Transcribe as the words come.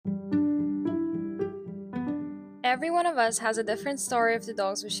Every one of us has a different story of the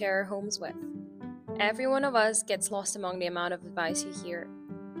dogs we share our homes with. Every one of us gets lost among the amount of advice you hear.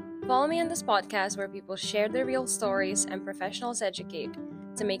 Follow me on this podcast where people share their real stories and professionals educate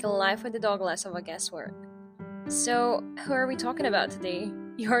to make a life with the dog less of a guesswork. So, who are we talking about today?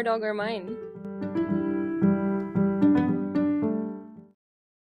 Your dog or mine?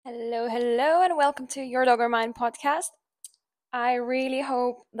 Hello, and welcome to Your Dog or Mine podcast. I really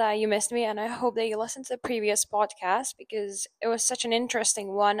hope that you missed me, and I hope that you listened to the previous podcast because it was such an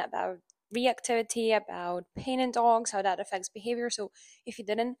interesting one about reactivity, about pain in dogs, how that affects behavior. So if you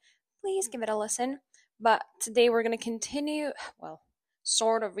didn't, please give it a listen. But today we're going to continue,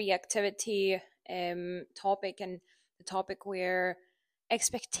 sort of reactivity topic, and the topic where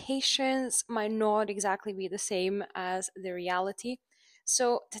expectations might not exactly be the same as the reality.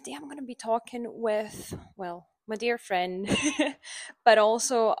 So today I'm going to be talking with, my dear friend, but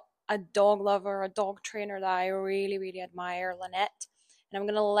also a dog lover, a dog trainer that I really, really admire, Lanette. And I'm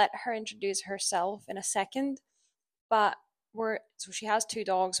going to let her introduce herself in a second. But so she has two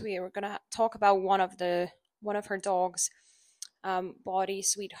dogs. We're going to talk about one of her dogs, Bodhi,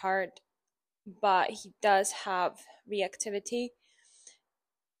 Sweetheart, but he does have reactivity.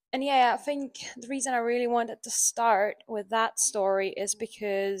 And yeah, I think the reason I really wanted to start with that story is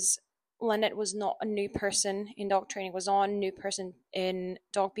because Lynette was not a new person in dog training, was not a new person in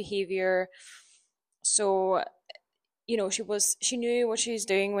dog behavior. So, she knew what she was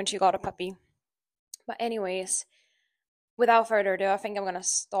doing when she got a puppy. But anyways, without further ado, I think I'm gonna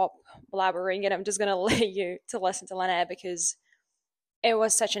stop blabbering and I'm just gonna let you to listen to Lynette because it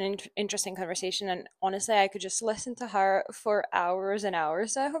was such an interesting conversation, and honestly I could just listen to her for hours and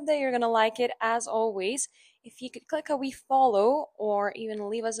hours. So I hope that you're gonna like it. As always, if you could click a wee follow or even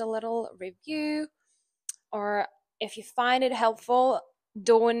leave us a little review, or if you find it helpful,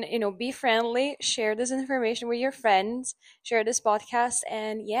 don't be friendly, share this information with your friends, share this podcast,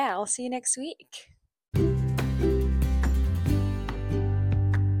 and yeah, I'll see you next week.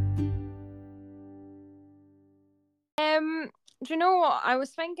 Do you know what? I was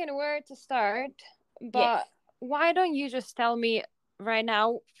thinking where to start, but why don't you just tell me right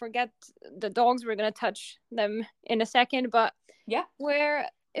now? Forget the dogs, we're gonna touch them in a second, but where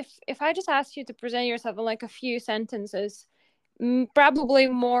if I just asked you to present yourself in like a few sentences, probably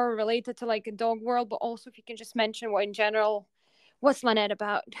more related to like a dog world, but also if you can just mention what in general, what's Lanette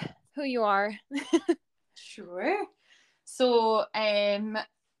about, who you are. Sure. So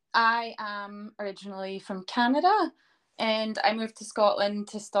I am originally from Canada, and I moved to Scotland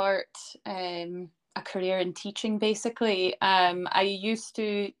to start a career in teaching, basically. I used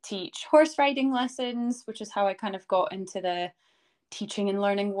to teach horse riding lessons, which is how I kind of got into the teaching and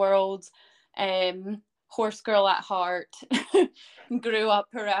learning world. Horse girl at heart. Grew up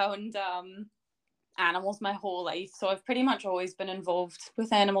around animals my whole life, so I've pretty much always been involved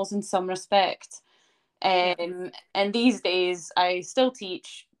with animals in some respect. And these days I still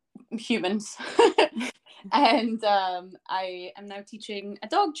teach humans. And I am now teaching a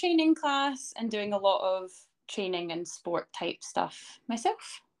dog training class and doing a lot of training and sport type stuff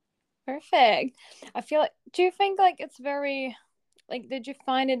myself. Perfect. I feel like, do you think like it's very, like, did you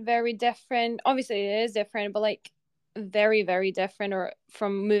find it very different? Obviously it is different, but like very, very different, or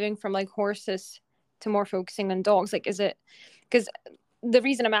from moving from like horses to more focusing on dogs? Like, is it, because the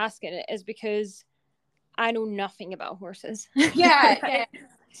reason I'm asking it is because I know nothing about horses. Yeah.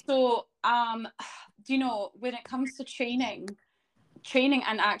 So, do you know, when it comes to training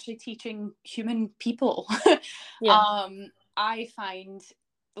and actually teaching human people, I find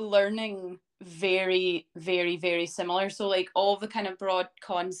learning very, very, very similar. So like all the kind of broad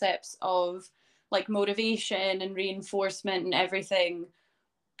concepts of like motivation and reinforcement and everything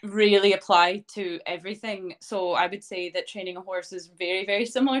really apply to everything. So I would say that training a horse is very, very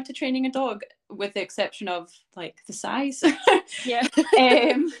similar to training a dog, with the exception of like the size.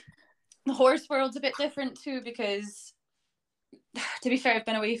 The horse world's a bit different too, because to be fair, I've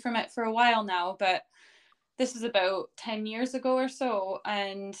been away from it for a while now, but this is about 10 years ago or so,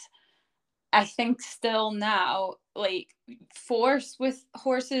 and I think still now, like, force with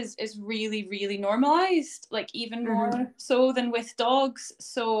horses is really, really normalized, like even more so than with dogs.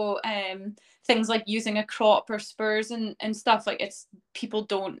 So things like using a crop or spurs and stuff, like, it's people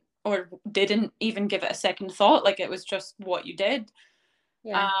don't or didn't even give it a second thought. Like, it was just what you did.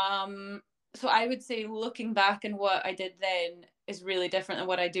 So I would say looking back and what I did then is really different than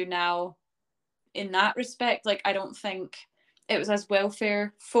what I do now in that respect. Like, I don't think it was as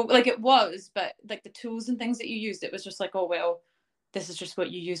welfare like it was, but like the tools and things that you used, it was just like, oh well, this is just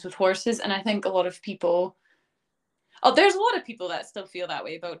what you use with horses. And I think a lot of people, there's a lot of people that still feel that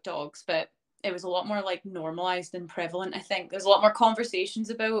way about dogs, but it was a lot more like normalized and prevalent. I think there's a lot more conversations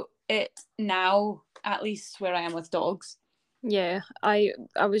about it now, at least where I am with dogs. Yeah, I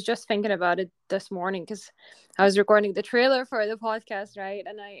was just thinking about it this morning because I was recording the trailer for the podcast, right?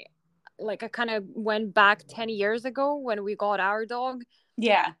 And I kind of went back 10 years ago when we got our dog,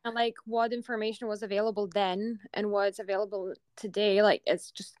 Yeah, and like what information was available then and what's available today, like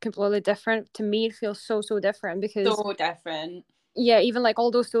it's just completely different. To me, it feels so different because so different. yeah, even like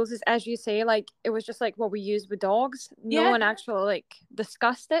all those tools, as you say, like it was just like what we used with dogs. No Yeah, one actually like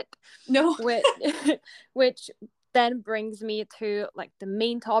discussed it no. with which then brings me to like the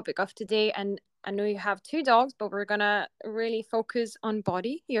main topic of today. And I know you have two dogs, but we're gonna really focus on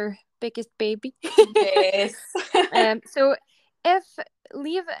Bodhi, your biggest baby. Yes. So if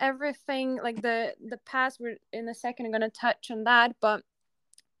leave everything like the past, we're in a second I'm gonna touch on that, but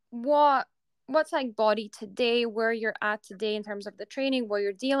what what's like Bodhi today, where you're at today in terms of the training, what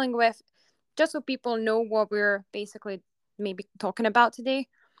you're dealing with, just so people know what we're basically maybe talking about today.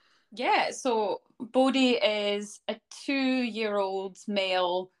 Yeah, so Bodhi is a 2-year-old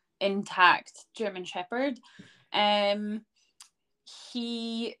male intact German Shepherd. Um,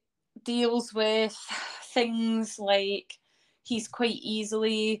 he deals with things like he's quite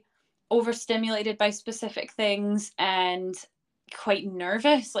easily overstimulated by specific things and quite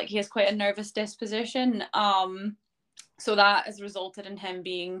nervous. Like he has quite a nervous disposition. So that has resulted in him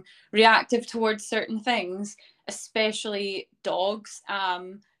being reactive towards certain things, especially dogs,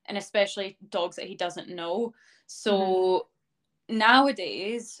 and especially dogs that he doesn't know. Mm-hmm. So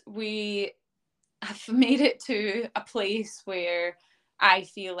nowadays we have made it to a place where I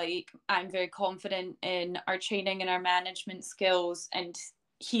feel like I'm very confident in our training and our management skills. And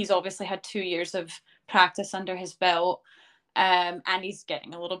he's obviously had 2 years of practice under his belt. And he's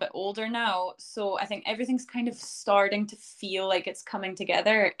getting a little bit older now. So I think everything's kind of starting to feel like it's coming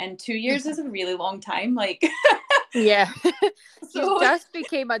together. And 2 years is a really long time. Like, Yeah. He's so just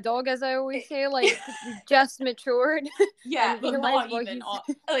became a dog, as I always say, like he just matured yeah, and well, realized not what even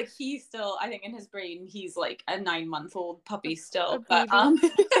he's like he's still, I think in his brain, he's like a 9-month-old puppy a still. But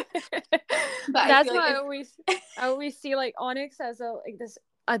baby. but I That's feel like why if I always see like Onyx as a like this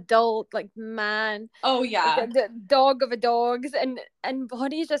adult like man, oh like yeah, the dog of a dogs, and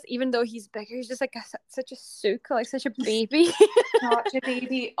Bodhi's just, even though he's bigger, he's just like such a sook, like such a baby. such a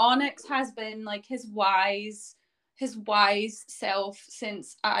baby. Onyx has been like his wise self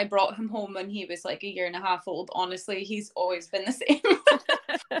since I brought him home when he was like a year and a half old. Honestly, he's always been the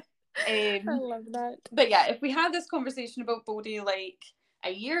same. I um, love that. but yeah, if we had this conversation about Bodhi like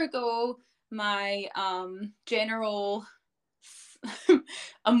a year ago, my general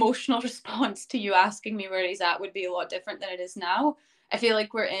emotional response to you asking me where he's at would be a lot different than it is now. I feel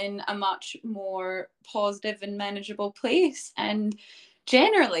like we're in a much more positive and manageable place. And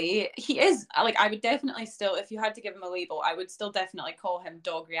generally, he is like, I would definitely still, if you had to give him a label, I would still definitely call him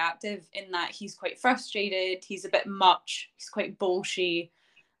dog reactive, in that he's quite frustrated, he's a bit much, he's quite bolshy.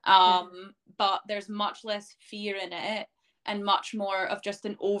 But there's much less fear in it and much more of just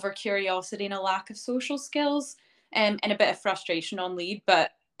an over curiosity and a lack of social skills, and a bit of frustration on lead,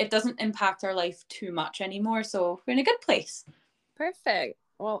 but it doesn't impact our life too much anymore. So we're in a good place. Perfect.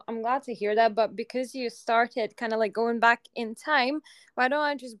 Well, I'm glad to hear that. But because you started kind of like going back in time, why don't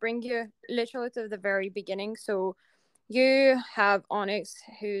I just bring you literally to the very beginning? So you have Onyx,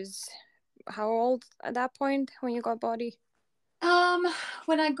 who's how old at that point when you got Body? Um,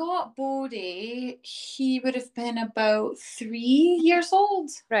 when I got Bodhi, he would have been about 3 years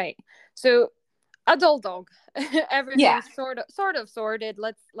old. Right. So adult dog. Yeah. Everything's sort of sorted.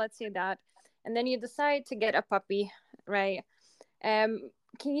 Let's say that. And then you decide to get a puppy, right? Can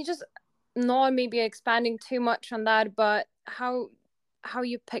you just, not maybe expanding too much on that, but how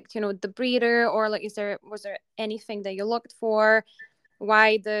you picked, the breeder, or like was there anything that you looked for?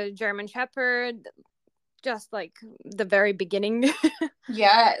 Why the German Shepherd? Just like the very beginning.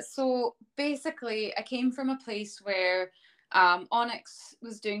 Yeah, so basically, I came from a place where Onyx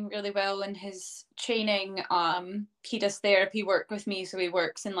was doing really well in his training. He does therapy work with me, so he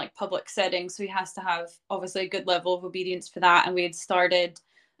works in like public settings, so he has to have obviously a good level of obedience for that. And we had started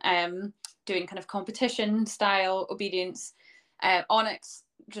doing kind of competition style obedience. Onyx,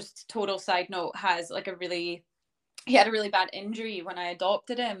 just total side note, has like he had a really bad injury when I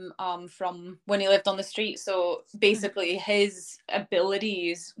adopted him, from when he lived on the street. So basically, his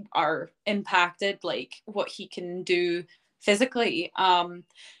abilities are impacted, like what he can do physically.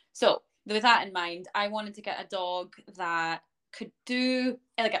 So with that in mind, I wanted to get a dog that could do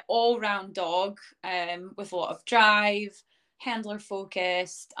like an all-round dog, with a lot of drive, handler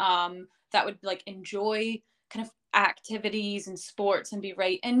focused, that would like enjoy kind of activities and sports and be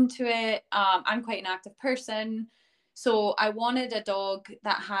right into it. I'm quite an active person, so I wanted a dog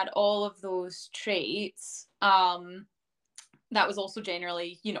that had all of those traits. That was also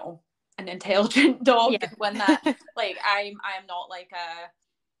generally, you know, an intelligent dog, Yeah. and one that like I'm not like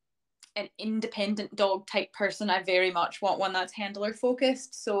an independent dog type person. I very much want one that's handler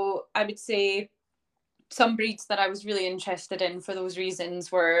focused. So I would say some breeds that I was really interested in for those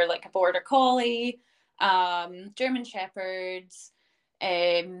reasons were like a border collie, German shepherds,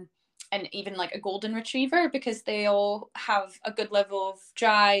 and even like a golden retriever, because they all have a good level of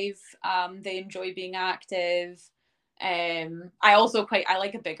drive. They enjoy being active. I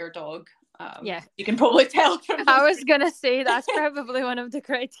like a bigger dog. Yeah. You can probably tell from I those. was gonna say that's probably one of the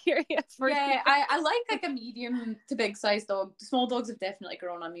criteria for you. Yeah, I like a medium to big size dog. Small dogs have definitely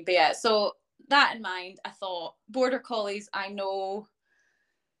grown on me, but yeah. So that in mind, I thought border collies. I know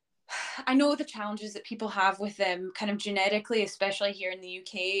the challenges that people have with them, kind of genetically, especially here in the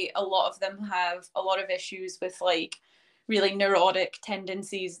UK. A lot of them have a lot of issues with like really neurotic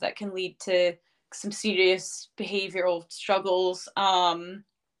tendencies that can lead to some serious behavioral struggles.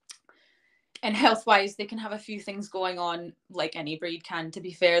 And health wise, they can have a few things going on, like any breed can, to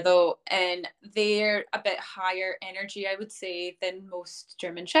be fair though. And they're a bit higher energy, I would say, than most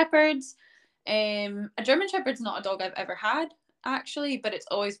German Shepherds. A German Shepherd's not a dog I've ever had, actually, but it's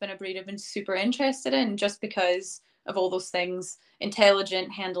always been a breed I've been super interested in just because of all those things: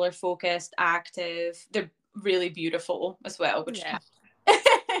 intelligent, handler focused, active. They're really beautiful as well, which Yeah.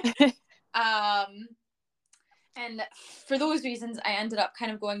 um and for those reasons, I ended up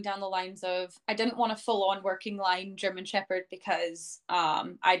kind of going down the lines of I didn't want a full on working line German Shepherd because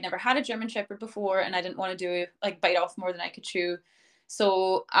I'd never had a German Shepherd before and I didn't want to do like bite off more than I could chew.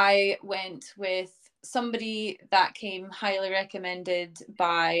 So I went with somebody that came highly recommended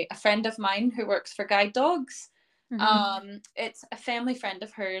by a friend of mine who works for guide dogs. It's a family friend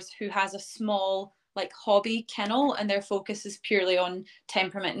of hers who has a small like hobby kennel, and their focus is purely on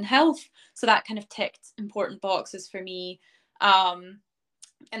temperament and health. So that kind of ticked important boxes for me. And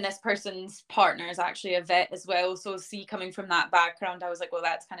this person's partner is actually a vet as well. So see, coming from that background, I was like, well,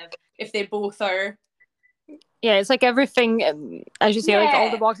 that's kind of, if they both are. Yeah, it's like everything, as you say, like all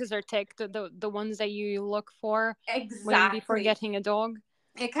the Yeah, boxes are ticked, the ones that you look for when before exactly. getting a dog.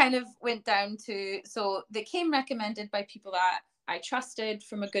 It kind of went down to, so they came recommended by people that I trusted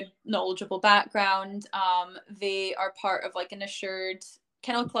from a good knowledgeable background. They are part of like an assured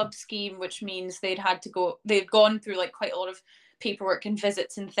kennel club scheme, which means they'd gone through like quite a lot of paperwork and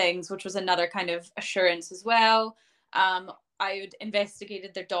visits and things, which was another kind of assurance as well. I had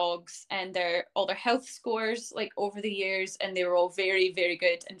investigated their dogs and all their health scores like over the years, and they were all very, very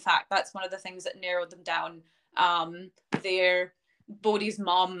good. In fact, that's one of the things that narrowed them down. Their Bodhi's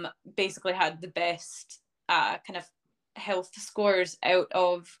mom basically had the best kind of health scores out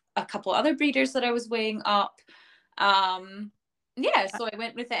of a couple other breeders that I was weighing up. Yeah, so I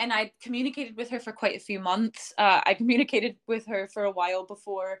went with it, and I communicated with her for quite a few months. I communicated with her for a while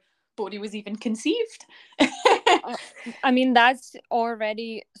before Bodhi was even conceived. I mean, that's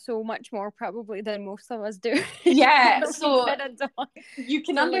already so much more probably than most of us do. Yeah, When we so get a dog. you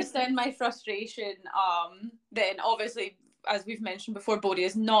can So like, understand my frustration. Then obviously, as we've mentioned before, Bodhi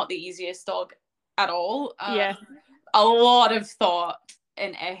is not the easiest dog at all. yeah. A lot of thought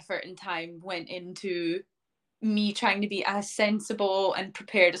and effort and time went into me trying to be as sensible and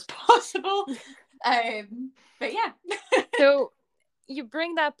prepared as possible. But yeah. So you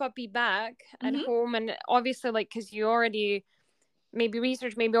bring that puppy back at Mm-hmm. home, and obviously, like, because you already maybe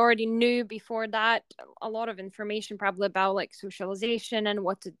research, maybe already knew before that a lot of information probably about like socialization and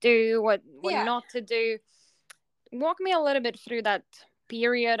what to do, what Yeah. not to do. Walk me a little bit through that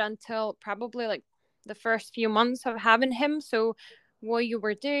period until probably like the first few months of having him. So what you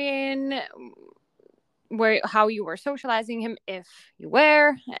were doing, how you were socializing him, if you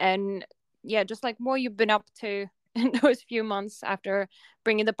were, and yeah, just like what you've been up to in those few months after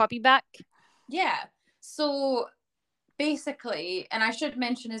bringing the puppy back. Yeah. So basically, and I should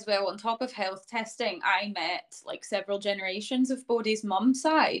mention as well, on top of health testing, I met like several generations of Bodhi's mum's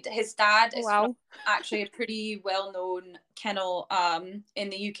side. His dad is from Wow. actually a pretty well-known kennel in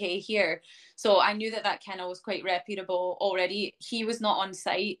the UK here. So I knew that kennel was quite reputable already. He was not on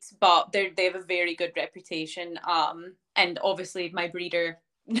site, but they have a very good reputation. And obviously my breeder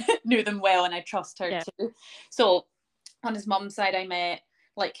knew them well, and I trust her Yeah. too. So on his mum's side, I met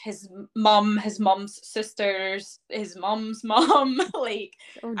like his mum, his mum's sisters, his mum's mum. Like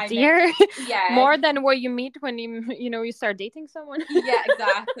Oh I met, dear. yeah, More than what you meet when you start dating someone. yeah,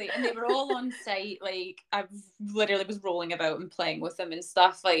 exactly. And they were all on site. Like I literally was rolling about and playing with them and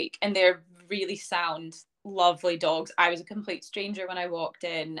stuff. Like, and they're really sound. lovely dogs. I was a complete stranger when I walked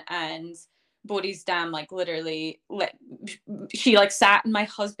in, and Bodhi's dam, like, literally she like sat in my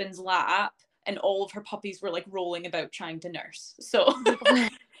husband's lap, and all of her puppies were like rolling about trying to nurse. So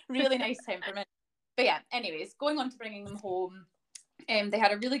really nice temperament. But yeah, anyways, going on to bringing them home. They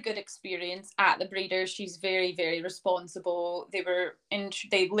had a really good experience at the breeder. She's very, very responsible. They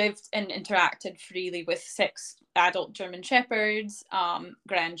lived and interacted freely with 6 adult German Shepherds,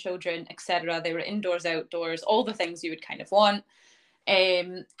 grandchildren, etc. They were indoors, outdoors, all the things you would kind of want.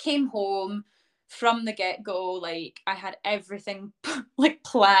 Came home from the get-go, like, I had everything like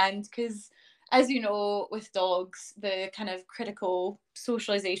planned, because as you know, with dogs, the kind of critical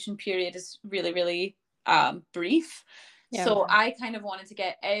socialization period is really, really brief. Yeah. So I kind of wanted to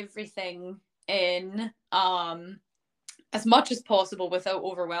get everything in as much as possible without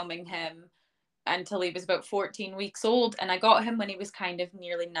overwhelming him until he was about 14 weeks old. And I got him when he was kind of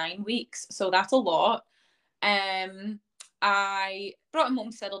nearly 9 weeks. So that's a lot. I brought him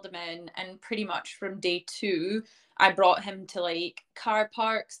home, settled him in, and pretty much from day 2, I brought him to like car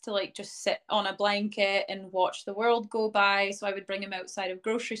parks to like just sit on a blanket and watch the world go by. So I would bring him outside of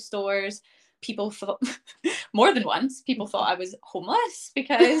grocery stores. People thought, more than once, people thought I was homeless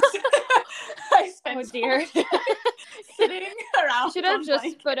because I spent Oh dear. sitting around. Should have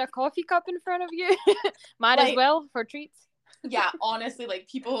just put a coffee cup in front of you. Might as well for treats. Yeah, honestly, like,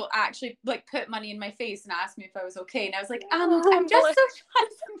 people actually like put money in my face and asked me if I was okay, and I was like, I'm just so shy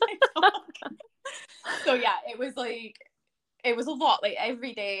for my dog. So yeah, it was a lot. Like,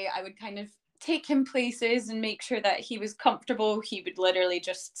 every day I would kind of take him places and make sure that he was comfortable. He would literally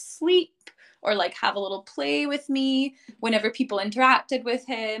just sleep or like have a little play with me. Whenever people interacted with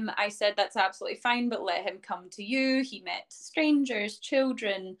him, I said that's absolutely fine, but let him come to you. He met strangers,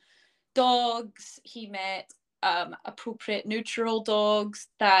 children, dogs. He met appropriate neutral dogs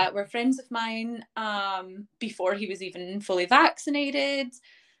that were friends of mine before he was even fully vaccinated.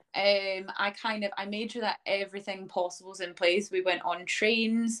 I made sure that everything possible was in place. We went on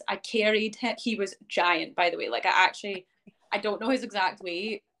trains. I carried him. He was giant, by the way. Like, I don't know his exact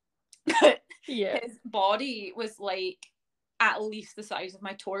weight, but Yeah. his body was like at least the size of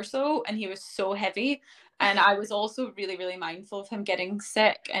my torso, and he was so heavy. And I was also really, really mindful of him getting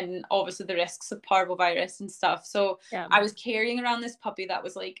sick, and obviously the risks of parvovirus and stuff. So Yeah. I was carrying around this puppy that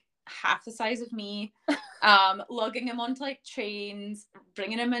was like half the size of me, lugging him onto like trains,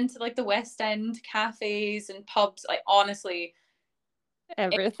 bringing him into like the West End cafes and pubs. Like, honestly,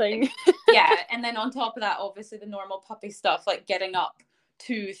 everything. Yeah. And then on top of that, obviously the normal puppy stuff, like getting up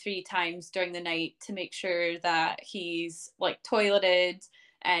 2-3 times during the night to make sure that he's like toileted.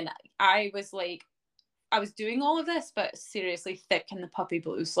 And I was doing all of this, but seriously thick in the puppy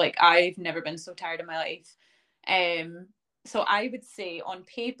blues. Like, I've never been so tired in my life. So I would say on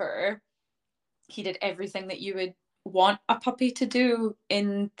paper, he did everything that you would want a puppy to do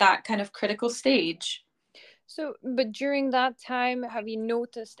in that kind of critical stage. So, but during that time, have you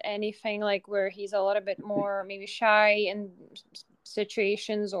noticed anything like where he's a little bit more maybe shy in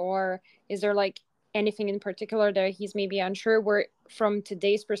situations, or is there like anything in particular that he's maybe unsure, where from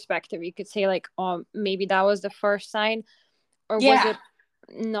today's perspective you could say like, oh, maybe that was the first sign, or was it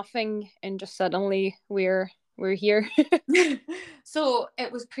nothing and just suddenly we're here? So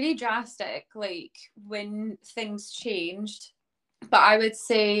it was pretty drastic, like, when things changed. But I would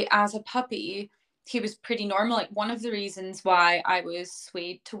say as a puppy, he was pretty normal. Like, one of the reasons why I was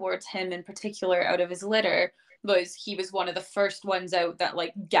swayed towards him in particular out of his litter was he was one of the first ones out that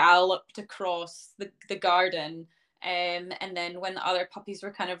like galloped across the garden. And then when the other puppies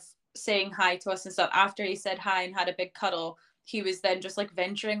were kind of saying hi to us and stuff, after he said hi and had a big cuddle, he was then just like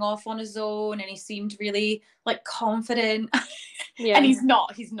venturing off on his own, and he seemed really like confident. Yeah. And he's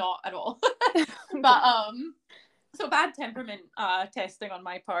not at all. But so bad temperament testing on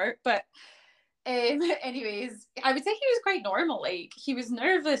my part. But anyways, I would say he was quite normal. Like, he was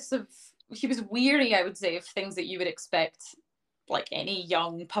he was weary, I would say, of things that you would expect like any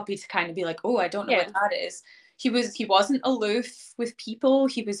young puppy to kind of be like, oh, I don't know what that is. He wasn't aloof with people.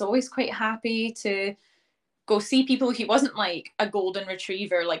 He was always quite happy to go see people. He wasn't like a golden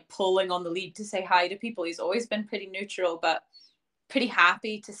retriever, like pulling on the lead to say hi to people. He's always been pretty neutral, but pretty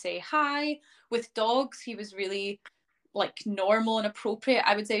happy to say hi. With dogs, he was really like normal and appropriate.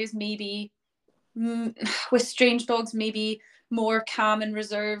 I would say is maybe with strange dogs, maybe more calm and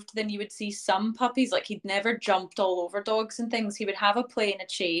reserved than you would see some puppies. Like, he'd never jumped all over dogs and things. He would have a play and a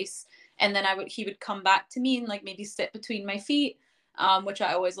chase, and then he would come back to me and like maybe sit between my feet, which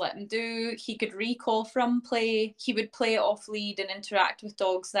I always let him do. He could recall from play. He would play it off lead and interact with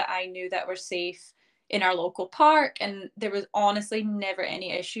dogs that I knew that were safe in our local park, and there was honestly never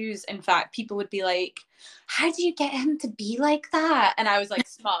any issues. In fact, people would be like, how do you get him to be like that? And I was like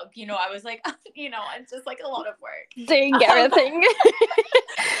smug, I was like, it's just like a lot of work. Doing everything.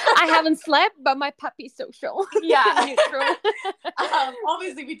 I haven't slept, but my puppy's social. Yeah. Neutral.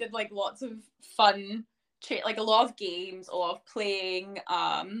 Obviously we did like lots of fun, like a lot of games, a lot of playing,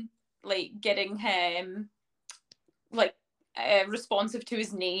 like getting him like responsive to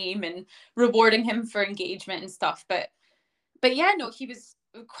his name and rewarding him for engagement and stuff. But yeah, no, he was,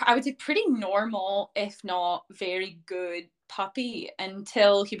 I would say, pretty normal, if not very good puppy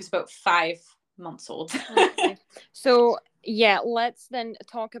until he was about 5 months old. Okay. So yeah, let's then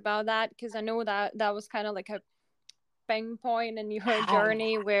talk about that, because I know that that was kind of like a bang point in your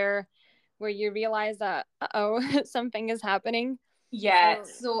journey where you realize that something is happening. Yeah,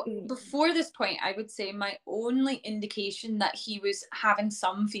 so before this point, I would say my only indication that he was having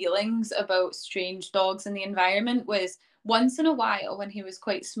some feelings about strange dogs in the environment was once in a while when he was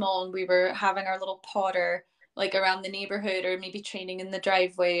quite small and we were having our little potter like around the neighborhood, or maybe training in the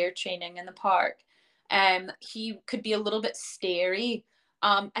driveway or training in the park. He could be a little bit stary.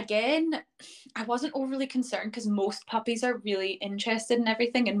 Again, I wasn't overly concerned because most puppies are really interested in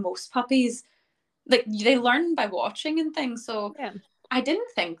everything, and most puppies, like, they learn by watching and things. So Yeah. I didn't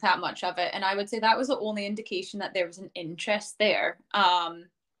think that much of it, and I would say that was the only indication that there was an interest there.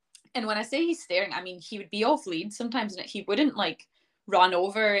 And when I say he's staring, I mean he would be off lead sometimes, and he wouldn't like run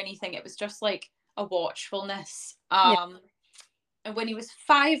over or anything. It was just like a watchfulness. Yeah. And when he was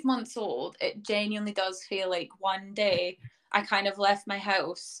 5 months old, it genuinely does feel like one day I kind of left my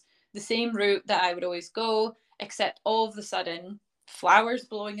house the same route that I would always go, except all of a sudden, flowers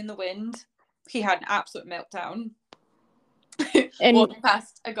blowing in the wind. He had an absolute meltdown. And Walking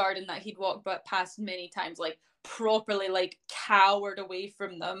past a garden that he'd walked past many times, like properly like cowered away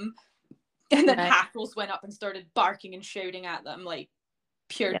from them, and then right. hackles went up and started barking and shouting at them like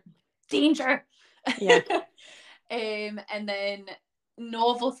pure Yeah. danger. Yeah. And then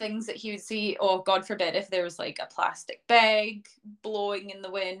novel things that he would see, oh god forbid, if there was like a plastic bag blowing in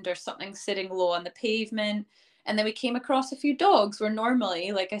the wind or something sitting low on the pavement. And then we came across a few dogs where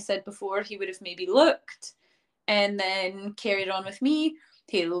normally, like I said before, he would have maybe looked and then carried on with me.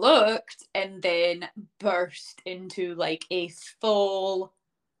 He looked and then burst into like a full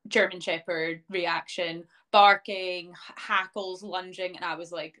German Shepherd reaction, barking, hackles, lunging, and I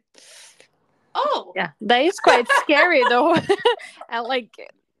was like, oh. Yeah, that is quite scary though. And like,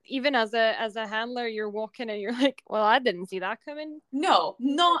 even as a handler, you're walking and you're like, well, I didn't see that coming. No,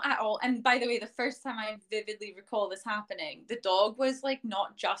 not at all. And by the way, the first time I vividly recall this happening, the dog was like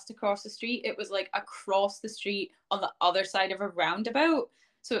not just across the street, it was like across the street on the other side of a roundabout.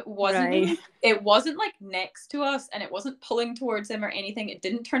 So it wasn't Right. it wasn't like next to us, and it wasn't pulling towards him or anything. It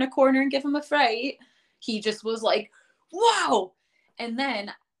didn't turn a corner and give him a fright. He just was like, wow. And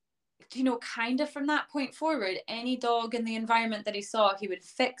then, kind of from that point forward, any dog in the environment that he saw, he would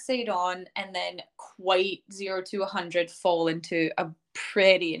fixate on, and then quite 0 to 100 fall into a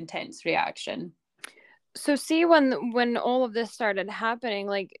pretty intense reaction. So see, when all of this started happening,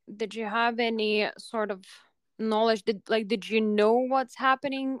 like, did you have any sort of knowledge? Did you know what's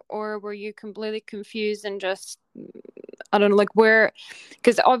happening, or were you completely confused and just, I don't know, like, where?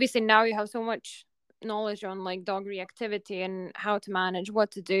 Because obviously now you have so much knowledge on like dog reactivity and how to manage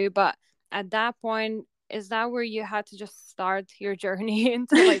what to do, but at that point, is that where you had to just start your journey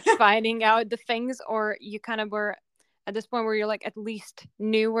into like finding out the things, or you kind of were at this point where you're like at least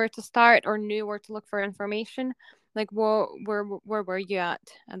knew where to start or knew where to look for information? Like, where were you at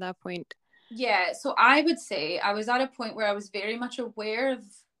that point? Yeah, so I would say I was at a point where I was very much aware of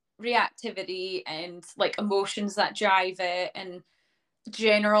reactivity and like emotions that drive it, and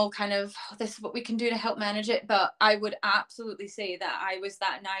general kind of, oh, this is what we can do to help manage it. But I would absolutely say that I was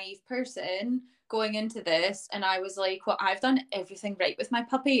that naive person going into this, and I was like, well, I've done everything right with my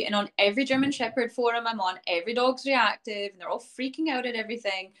puppy, and on every German Shepherd forum I'm on, every dog's reactive and they're all freaking out at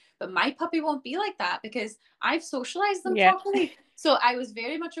everything, but my puppy won't be like that because I've socialized them Yeah. properly. So I was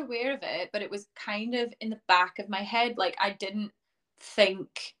very much aware of it, but it was kind of in the back of my head. Like, I didn't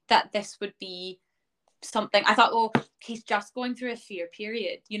think that this would be something. I thought, oh, he's just going through a fear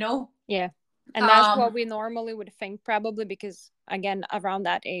period. Yeah. And that's what we normally would think, probably, because again, around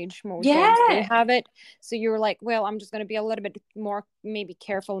that age, most dogs do Yeah, have it. So you were like, well, I'm just going to be a little bit more maybe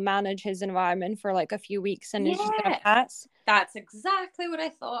careful, manage his environment for like a few weeks, and it's just going yeah, to pass. that's exactly what I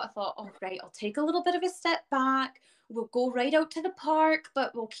thought. I thought, oh, right, I'll take a little bit of a step back. We'll go right out to the park,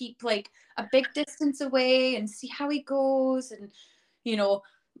 but we'll keep like a big distance away and see how he goes. And, you know,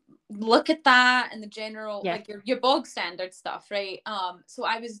 look at that and the general, Yeah. like your bog standard stuff, right? So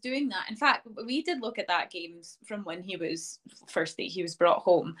I was doing that. In fact, we did look at that games from when he was brought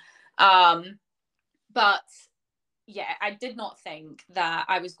home. But yeah, I did not think that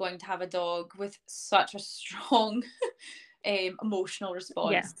I was going to have a dog with such a strong emotional Yeah.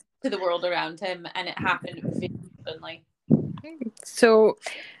 response to the world around him, and it happened very suddenly. So,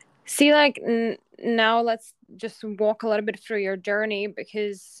 see, like, now let's just walk a little bit through your journey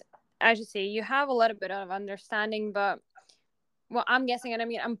because, as you say, you have a little bit of understanding, but well, I'm guessing, and I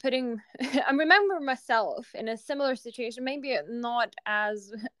mean, I'm putting, I remember myself in a similar situation, maybe not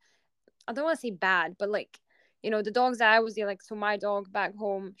as, I don't want to say bad, but like, the dogs that I was like, so my dog back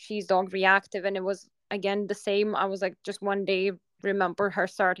home, she's dog reactive, and it was again the same. I was like, just one day, remember her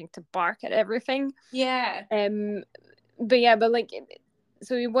starting to bark at everything. Yeah. But yeah, but like,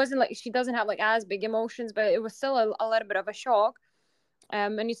 so it wasn't like she doesn't have like as big emotions, but it was still a little bit of a shock.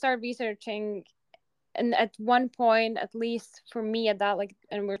 And you start researching, and at one point, at least for me at that, like,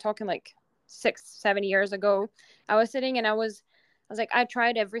 and we're talking like 6-7 years ago, I was sitting and I was like, I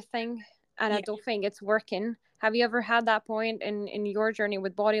tried everything and I Yeah. don't think it's working. Have you ever had that point in your journey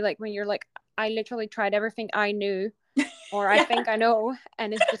with body, like when you're like, I literally tried everything I knew or I Yeah. think I know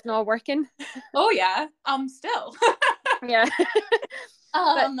and it's just not working? Oh yeah. Still. Yeah.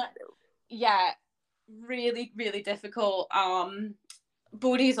 But Yeah, really, really difficult.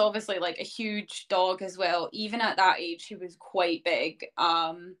 Bodhi's obviously like a huge dog as well. Even at that age, he was quite big.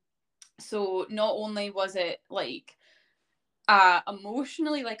 So not only was it like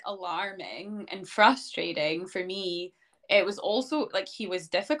emotionally like alarming and frustrating for me, it was also like he was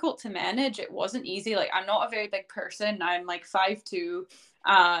difficult to manage. It wasn't easy. Like I'm not a very big person. I'm like 5'2".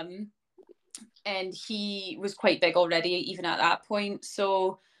 And he was quite big already even at that point.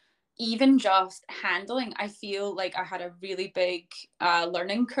 So even just handling, I feel like I had a really big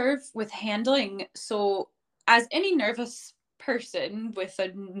learning curve with handling. So as any nervous person with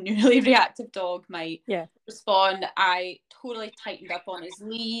a newly reactive dog might yeah. respond, I totally tightened up on his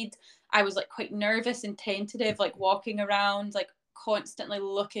lead. I was like quite nervous and tentative, like walking around, like constantly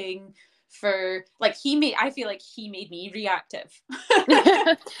looking for, like, I feel like he made me reactive.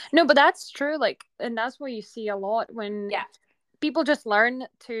 No, but that's true, like, and that's what you see a lot when Yeah. people just learn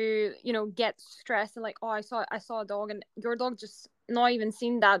to get stressed and like, oh, I saw a dog and your dog just not even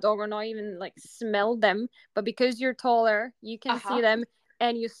seen that dog or not even like smelled them, but because you're taller you can see Uh-huh. them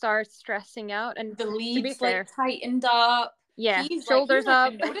and you start stressing out. And The to be leads like fair, tightened up. yeah, He's shoulders not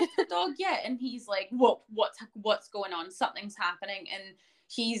up. even noticed the dog yet, and he's like, what's going on? Something's happening. And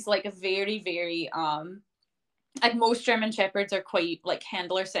he's like a very, very like most German Shepherds are quite like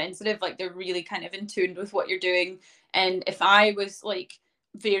handler sensitive, like they're really kind of in tune with what you're doing. And if I was like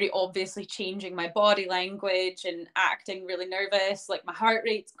very obviously changing my body language and acting really nervous, like my heart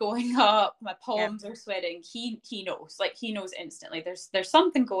rate's going up, my Yeah. palms are sweating, he knows, like he knows instantly there's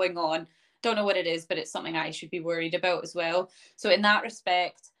something going on. Don't know what it is, but it's something I should be worried about as well. So in that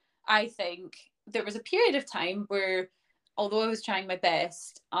respect, I think there was a period of time where, although I was trying my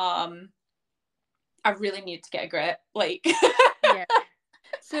best, I really need to get a grip. Like, Yeah.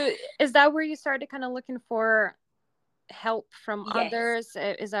 So is that where you started kind of looking for help from yes. others?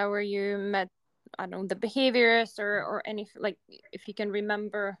 Is that where you met, I don't know, the behaviorists or any, like, if you can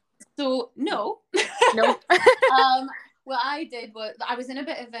remember? So no. No. What I did was I was in a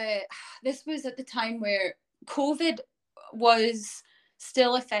bit of a. This was at the time where COVID was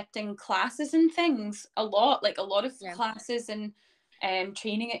still affecting classes and things a lot. Like a lot of Yeah. classes and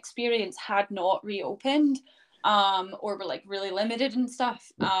training experience had not reopened, or were like really limited and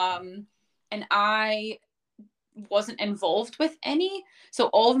stuff. And I wasn't involved with any. So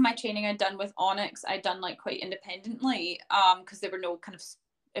all of my training I'd done with Onyx, I'd done like quite independently, because there were no kind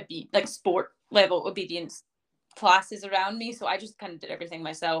of like sport level obedience classes around me. So I just kind of did everything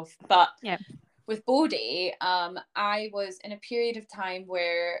myself. But Yeah. with Bodhi, I was in a period of time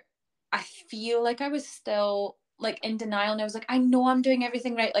where I feel like I was still like in denial, and I was like, I know I'm doing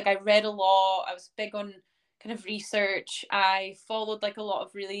everything right. Like I read a lot, I was big on kind of research. I followed like a lot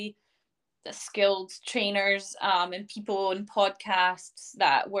of really skilled trainers, and people and podcasts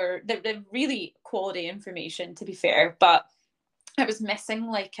that were they're really quality information, to be fair. But I was missing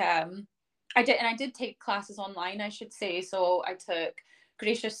like I did take classes online, I should say. So I took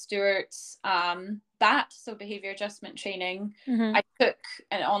Gracia Stewart's BAT, so behavior adjustment training. Mm-hmm. I took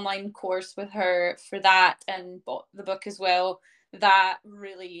an online course with her for that and bought the book as well. That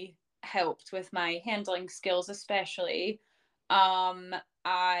really helped with my handling skills, especially.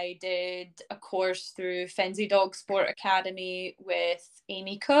 I did a course through Fenzi Dog Sport Academy with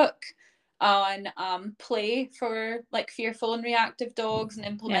Amy Cook. on play for like fearful and reactive dogs and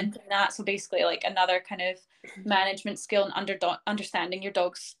implementing that. So basically like another kind of management skill and understanding your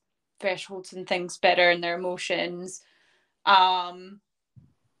dog's thresholds and things better and their emotions.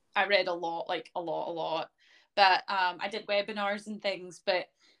 I read a lot, like a lot. But I did webinars and things. But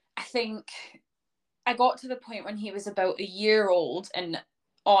I think I got to the point when he was about a year old, and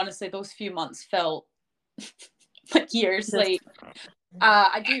honestly, those few months felt like years. Like,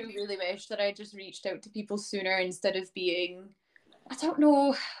 I do really wish that I just reached out to people sooner instead of being, I don't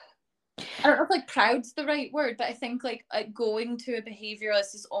know if like proud's the right word, but I think like going to a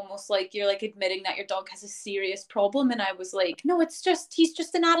behavioralist is almost like you're like admitting that your dog has a serious problem. And I was like, no, he's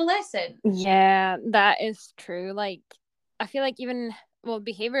just an adolescent. Yeah, that is true. Like, I feel like even, well,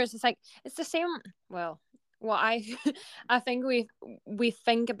 behaviors, it's like, it's the same. Well, I I think we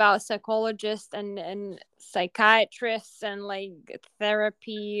think about psychologists and psychiatrists and like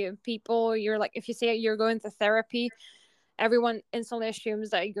therapy people. You're like, if you say you're going to therapy, everyone instantly assumes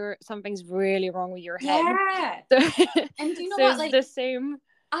that something's really wrong with your head. Yeah. So, And do you know so what? it's Like, the same.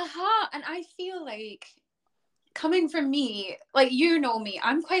 and I feel like coming from me, like, you know me,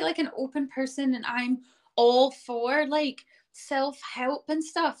 I'm quite like an open person and I'm all for like self-help and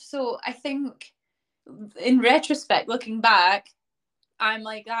stuff. So I think in retrospect, looking back, I'm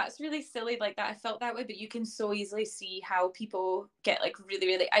like, that's really silly, like that I felt that way. But you can so easily see how people get like really,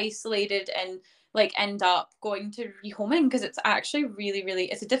 really isolated and like end up going to rehoming, because it's actually really, really,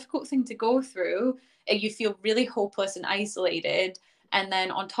 it's a difficult thing to go through. And you feel really hopeless and isolated. And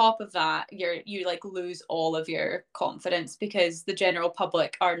then on top of that, you like lose all of your confidence because the general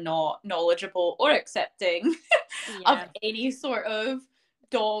public are not knowledgeable or accepting of any sort of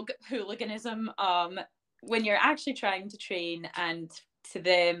dog hooliganism when you're actually trying to train, and to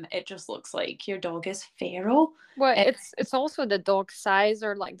them it just looks like your dog is feral. Well, it's also the dog size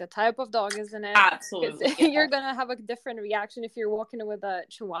or like the type of dog, isn't it? Absolutely, yeah. You're gonna have a different reaction if you're walking with a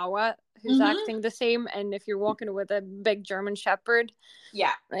Chihuahua who's acting the same, and if you're walking with a big German Shepherd.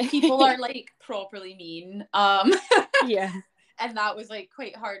 Yeah, people are like properly mean. Yeah. And that was like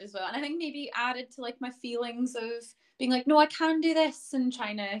quite hard as well. And I think maybe added to like my feelings of being like, no, I can do this, and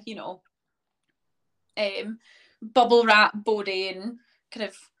trying to, you know, bubble wrap Bodhi and kind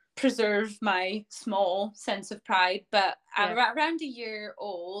of preserve my small sense of pride. But around a year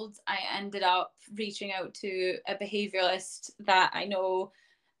old, I ended up reaching out to a behavioralist that I know,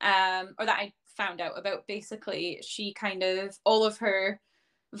 or that I found out about. Basically, she kind of, all of her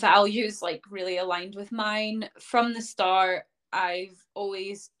values like really aligned with mine from the start. I've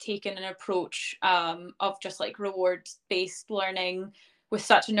always taken an approach of just like reward based learning with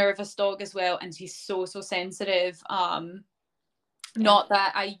such a nervous dog as well, and he's so sensitive. Not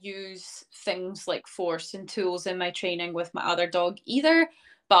that I use things like force and tools in my training with my other dog either,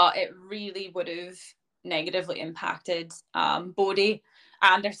 but it really would have negatively impacted Bodhi.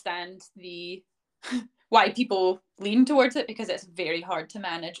 I understand the why people lean towards it, because it's very hard to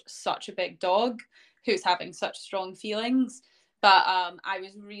manage such a big dog who's having such strong feelings. But I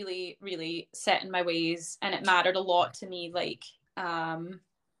was really, really set in my ways, and it mattered a lot to me, like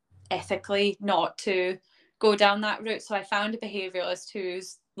ethically, not to go down that route. So I found a behavioralist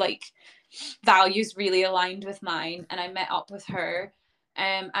whose like values really aligned with mine, and I met up with her.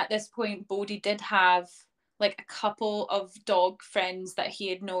 At this point, Bodhi did have like a couple of dog friends that he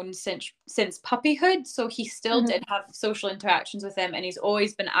had known since puppyhood, so he still did have social interactions with them, and he's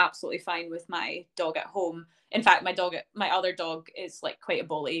always been absolutely fine with my dog at home. In fact, my other dog is like quite a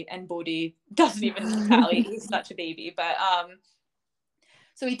bully, and Bodhi doesn't even retaliate. He's such a baby. But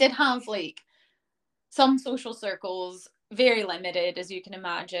so he did have like some social circles, very limited as you can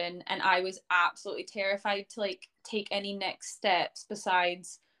imagine, and I was absolutely terrified to like take any next steps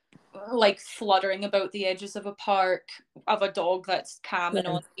besides like fluttering about the edges of a park of a dog that's calm and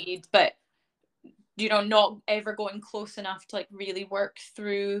on lead, but you know, not ever going close enough to like really work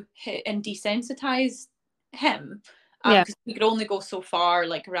through and desensitize him, because we could only go so far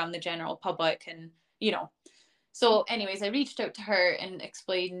like around the general public, and you know. So anyways, I reached out to her and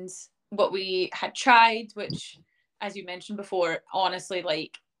explained what we had tried, which, as you mentioned before, honestly,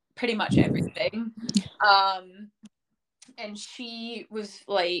 like pretty much everything. And she was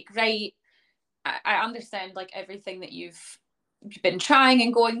like, right, I understand like everything that you've been trying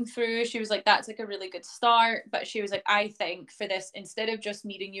and going through. She was like, that's like a really good start. But she was like, I think for this, instead of just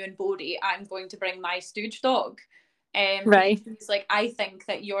meeting you and Bodhi, I'm going to bring my stooge dog. Right. She's like, I think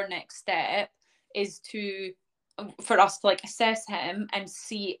that your next step is for us to like assess him and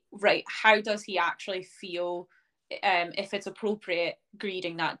see, right, how does he actually feel if it's appropriate,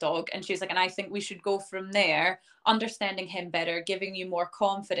 greeting that dog. And she's like, and I think we should go from there, understanding him better, giving you more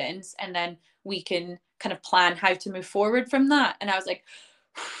confidence, and then we can kind of plan how to move forward from that. And I was like,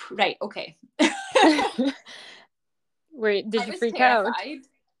 right, okay. Wait, did I you was freak out?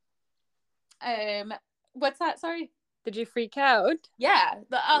 terrified. What's that? Sorry. Did you freak out? Yeah,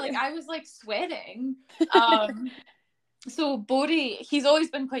 like I was like sweating. Um, so Bodhi, he's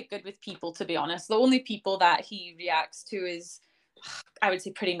always been quite good with people, to be honest. The only people that he reacts to is, I would say,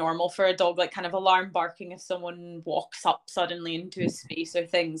 pretty normal for a dog, like kind of alarm barking if someone walks up suddenly into his space or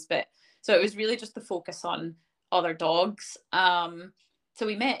things. But so it was really just the focus on other dogs. So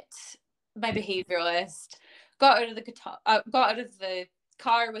we met my behavioralist, got out of the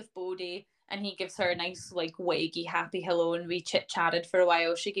car with Bodhi, and he gives her a nice, like, waggy, happy hello, and we chit chatted for a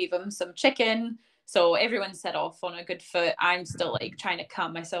while. She gave him some chicken. So everyone set off on a good foot. I'm still like trying to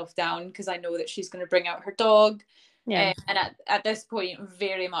calm myself down because I know that she's going to bring out her dog. Yeah. And at this point,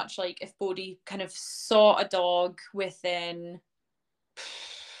 very much like if Bodhi kind of saw a dog within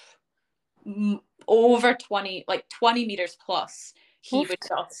over 20, like 20 meters plus, he would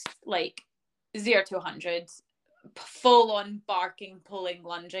just like 0 to 100, full on barking, pulling,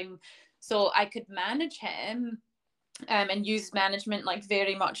 lunging. So I could manage him and use management like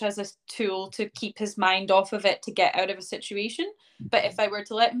very much as a tool to keep his mind off of it, to get out of a situation. But if I were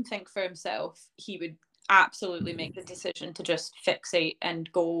to let him think for himself, he would absolutely make the decision to just fixate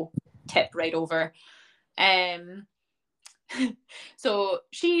and go tip right over. So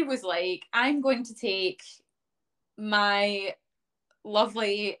she was like, I'm going to take my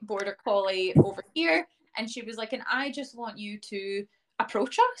lovely border collie over here. And she was like, and I just want you to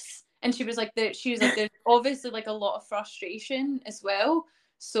approach us. And she was like, there's obviously like a lot of frustration as well.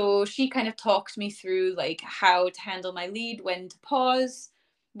 So she kind of talked me through like how to handle my lead, when to pause,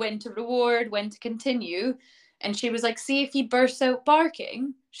 when to reward, when to continue. And she was like, see, if he bursts out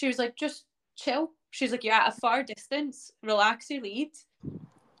barking, she was like, just chill. She's like, you're at a far distance, relax your lead.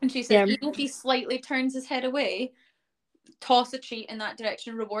 And she said, even if he slightly turns his head away, toss a treat in that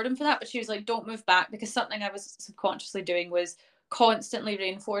direction, reward him for that. But she was like, don't move back, because something I was subconsciously doing was constantly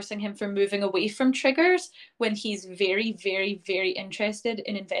reinforcing him for moving away from triggers when he's very, very, very interested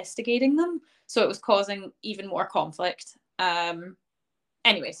in investigating them. So it was causing even more conflict.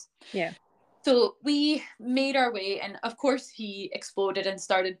 Anyways. Yeah. So we made our way, and of course he exploded and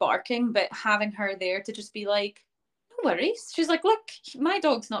started barking, but having her there to just be like, no worries. She's like, look, my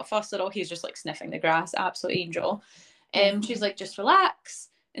dog's not fussed at all. He's just like sniffing the grass, absolute angel. She's like, just relax.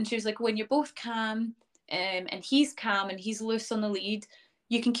 And she was like, when you're both calm, and he's calm and he's loose on the lead,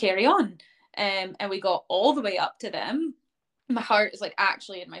 you can carry on. And we got all the way up to them. My heart is like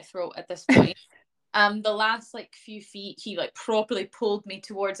actually in my throat at this point. The last like few feet, he like properly pulled me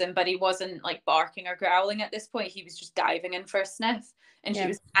towards him, but he wasn't like barking or growling at this point. He was just diving in for a sniff. And she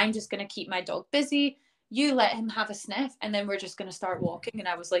was, I'm just going to keep my dog busy. You let him have a sniff, and then we're just going to start walking. And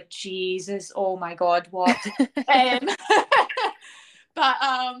I was like, Jesus, oh my God, what? But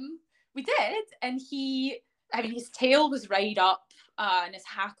we did. And his tail was right up, and his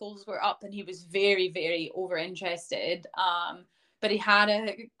hackles were up, and he was very, very over interested. But he had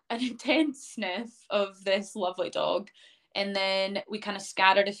an intense sniff of this lovely dog. And then we kind of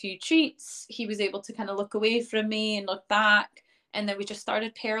scattered a few treats. He was able to kind of look away from me and look back. And then we just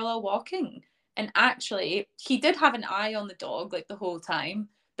started parallel walking. And actually, he did have an eye on the dog like the whole time,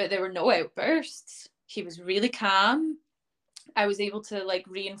 but there were no outbursts. He was really calm. I was able to like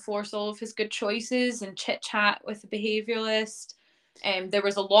reinforce all of his good choices and chit chat with the behavioralist. There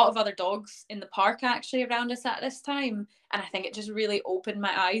was a lot of other dogs in the park actually around us at this time. And I think it just really opened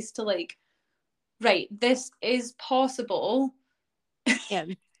my eyes to like, right, this is possible. Yeah.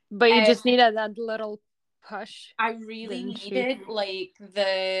 But you just needed that little push. I really needed like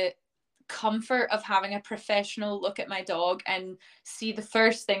the comfort of having a professional look at my dog and see. The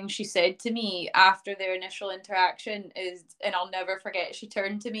first thing she said to me after their initial interaction is, and I'll never forget, she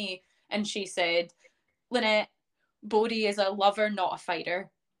turned to me and she said, Lynette, Bodhi is a lover, not a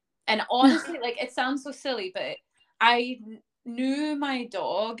fighter. And honestly, like, it sounds so silly, but I knew my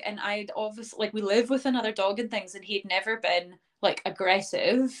dog, and I'd obviously, like, we live with another dog and things, and he'd never been like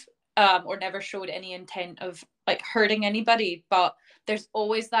aggressive, or never showed any intent of like hurting anybody. But there's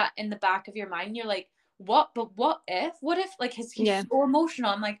always that in the back of your mind. You're like, what if like he's so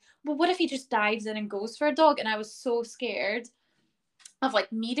emotional. I'm like, well, what if he just dives in and goes for a dog? And I was so scared of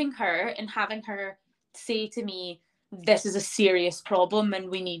like meeting her and having her say to me, this is a serious problem and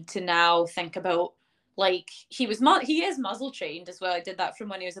we need to now think about, like, he is muzzle trained as well. I did that from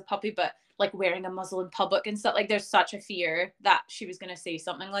when he was a puppy, but like wearing a muzzle in public and stuff, like there's such a fear that she was going to say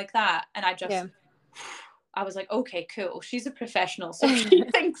something like that. And I just I was like, okay, cool. She's a professional, so she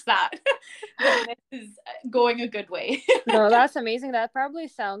thinks that. Then this is going a good way. No, that's amazing. That probably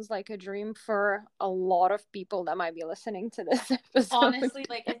sounds like a dream for a lot of people that might be listening to this episode. Honestly,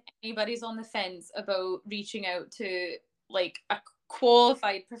 like if anybody's on the fence about reaching out to like a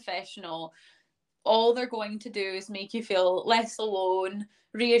qualified professional, all they're going to do is make you feel less alone,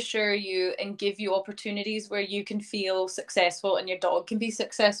 reassure you, and give you opportunities where you can feel successful and your dog can be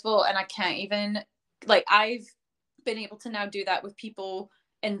successful. And I can't even, like, I've been able to now do that with people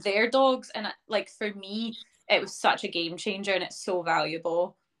and their dogs. And like, for me, it was such a game changer and it's so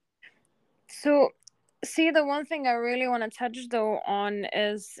valuable. So, see, the one thing I really want to touch though on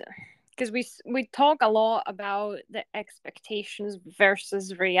is because we talk a lot about the expectations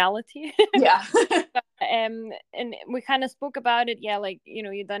versus reality. Yeah. And we kind of spoke about it. Yeah, like, you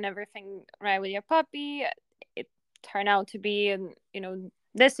know, you've done everything right with your puppy. It turned out to be in, you know,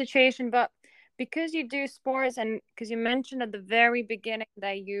 this situation, but because you do sports, and because you mentioned at the very beginning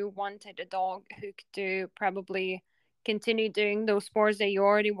that you wanted a dog who could do probably continue doing those sports that you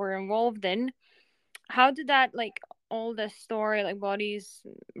already were involved in, how did that, like, all the story, like Bodhi's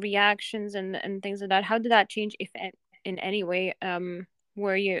reactions and things like that, how did that change, if in any way,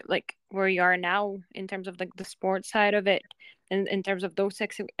 where you, like, where you are now in terms of like the sports side of it, and in terms of those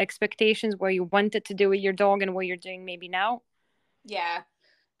expectations where you wanted to do with your dog and what you're doing maybe now? Yeah.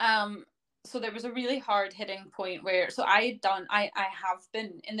 So there was a really hard hitting point where, so I have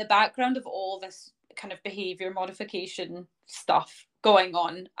been in the background of all this kind of behavior modification stuff going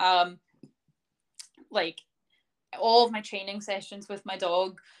on. Like all of my training sessions with my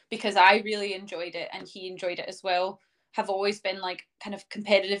dog, because I really enjoyed it and he enjoyed it as well, have always been like kind of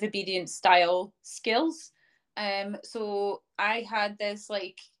competitive obedience style skills. So I had this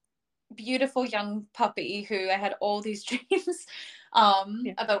like beautiful young puppy who I had all these dreams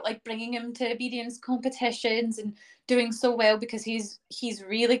Yeah. about, like bringing him to obedience competitions and doing so well, because he's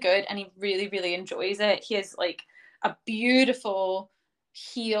really good and he really really enjoys it. He has like a beautiful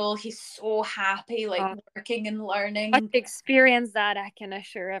heel. He's so happy like uh, working and I learning. experienced that, I can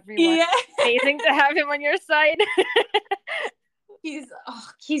assure everyone. Yeah. Amazing to have him on your side.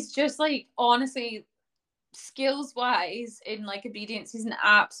 He's just like, honestly, skills wise in like obedience, he's an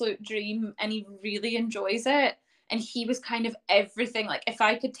absolute dream and he really enjoys it. And he was kind of everything. Like if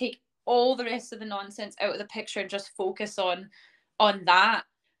I could take all the rest of the nonsense out of the picture and just focus on that,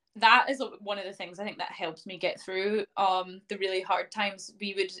 that is one of the things I think that helps me get through the really hard times.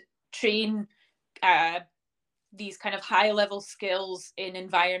 We would train these kind of high level skills in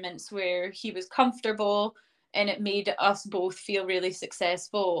environments where he was comfortable, and it made us both feel really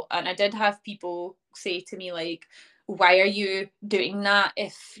successful. And I did have people say to me like, why are you doing that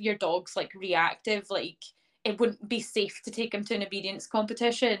if your dog's like reactive? Like it wouldn't be safe to take him to an obedience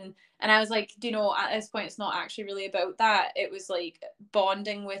competition. And I was like, do you know, at this point it's not actually really about that. It was like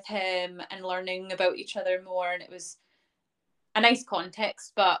bonding with him and learning about each other more, and it was a nice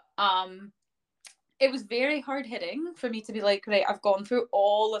context. But it was very hard hitting for me to be like, right, I've gone through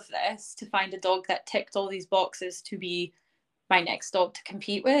all of this to find a dog that ticked all these boxes to be my next dog to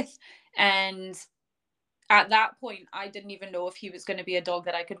compete with. And at that point, I didn't even know if he was going to be a dog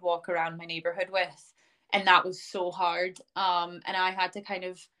that I could walk around my neighborhood with. And that was so hard. And I had to kind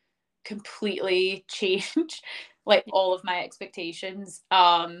of completely change like all of my expectations.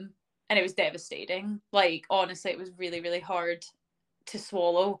 And it was devastating. Like, honestly, it was really, really hard to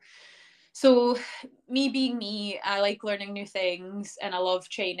swallow. So me being me, I like learning new things and I love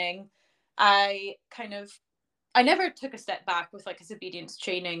training. I kind of I never took a step back with like his obedience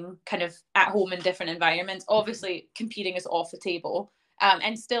training kind of at home in different environments. Obviously competing is off the table.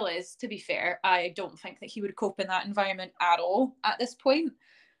 And still is, to be fair. I don't think that he would cope in that environment at all at this point.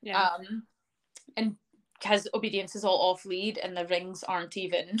 Yeah. Um, and because obedience is all off lead and the rings aren't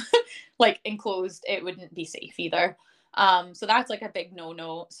even like enclosed, it wouldn't be safe either. So that's like a big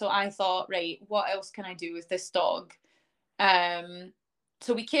no. So I thought, right, what else can I do with this dog? Um,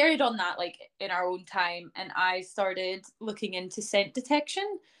 so we carried on that like in our own time, and I started looking into scent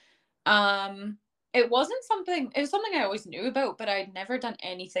detection. Um, it was something I always knew about, but I'd never done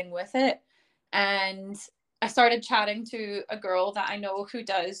anything with it. And I started chatting to a girl that I know who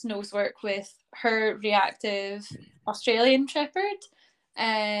does nose work with her reactive Australian Shepherd.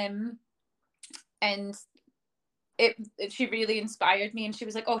 Um, and she really inspired me, and she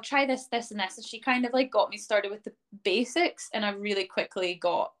was like, oh, try this and this, and she kind of like got me started with the basics, and I really quickly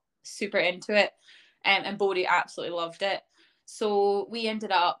got super into it. And Bodhi absolutely loved it. So we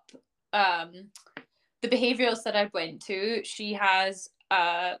ended up the behavioralist that I went to, she has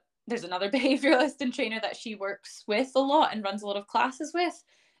there's another behavioralist and trainer that she works with a lot and runs a lot of classes with,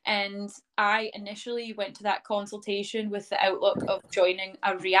 And I initially went to that consultation with the outlook of joining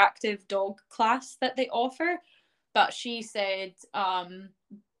a reactive dog class that they offer. But she said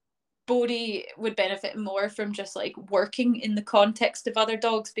Bodhi would benefit more from just like working in the context of other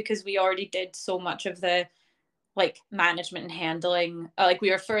dogs, because we already did so much of the like management and handling. Like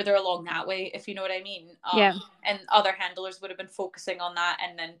we were further along that way, if you know what I mean. Yeah. And other handlers would have been focusing on that.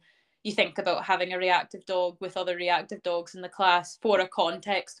 And then you think about having a reactive dog with other reactive dogs in the class for a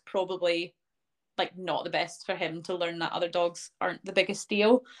context, probably like not the best for him to learn that other dogs aren't the biggest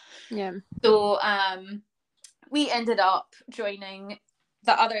deal. Yeah. So we ended up joining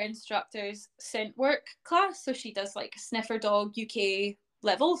the other instructor's scent work class. So she does like sniffer dog UK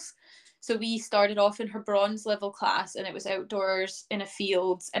levels. So we started off in her bronze level class, and it was outdoors in a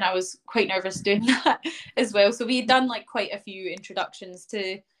field, and I was quite nervous doing that as well. So we had done like quite a few introductions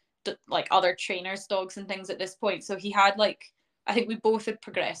to like other trainers' dogs and things at this point. So he had like, I think we both had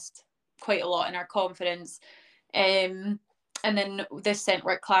progressed quite a lot in our confidence. And then this scent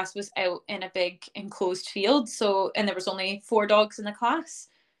work class was out in a big enclosed field. So, and there was only 4 dogs in the class.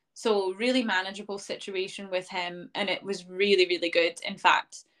 So really manageable situation with him. And it was really, really good. In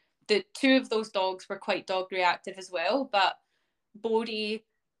fact, the 2 of those dogs were quite dog reactive as well. But Bodhi,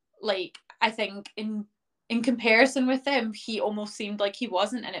 like, I think in comparison with them, he almost seemed like he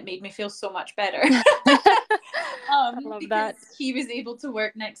wasn't, and it made me feel so much better. I love Because that. he was able to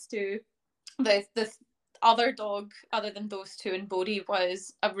work next to the other dog other than those 2, and Bodhi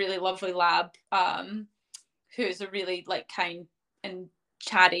was a really lovely lab, who's a really like kind and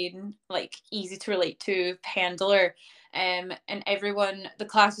chatty and like easy to relate to handler. And everyone, the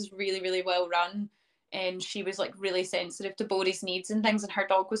class was really, really well run, and she was like really sensitive to Bodhi's needs and things, and her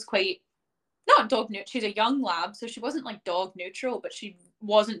dog was quite not dog neutral. She's a young lab, so she wasn't like dog neutral, but she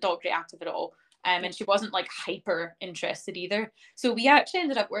wasn't dog reactive at all. And she wasn't like hyper interested either. So we actually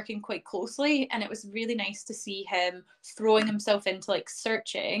ended up working quite closely, and it was really nice to see him throwing himself into like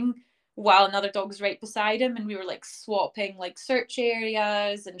searching while another dog was right beside him, and we were like swapping like search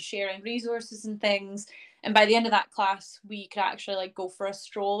areas and sharing resources and things. And by the end of that class, we could actually like go for a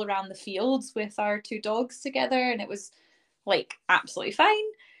stroll around the fields with our 2 dogs together, and it was like absolutely fine.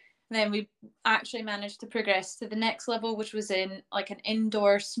 And then we actually managed to progress to the next level, which was in like an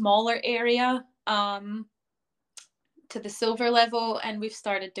indoor smaller area, to the silver level. And we've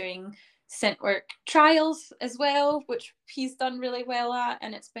started doing scent work trials as well, which he's done really well at.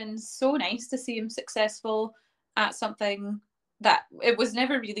 And it's been so nice to see him successful at something that it was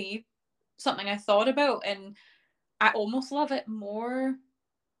never really something I thought about. And I almost love it more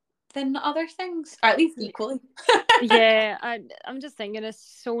than other things, or at least equally. Yeah, I'm just thinking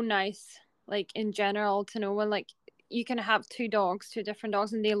it's so nice, like in general, to know when like you can have 2 different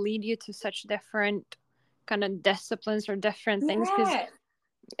dogs, and they lead you to such different kind of disciplines or different things, because Yeah.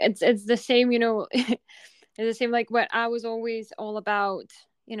 it's the same, it's the same like what I was always all about,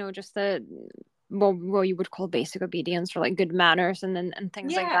 just the well you would call basic obedience, or like good manners, and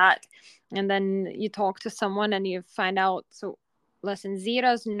things like Yeah. that. And then you talk to someone and you find out, so listen,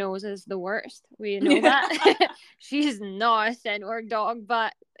 Zira's nose is the worst. We know that. She's not a scent work dog,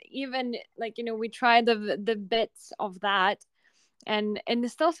 but even like, we tried the bits of that, and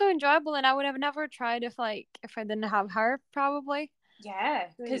it's still so enjoyable. And I would have never tried if I didn't have her, probably. Yeah,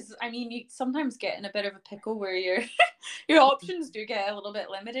 because I mean, you sometimes get in a bit of a pickle where your options do get a little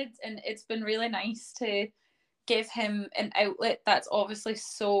bit limited, and it's been really nice to give him an outlet that's obviously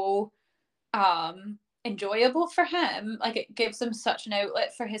so enjoyable for him. Like it gives him such an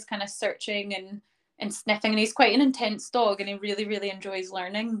outlet for his kind of searching and sniffing, and he's quite an intense dog, and he really, really enjoys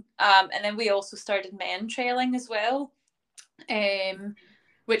learning. And then we also started mantrailing as well.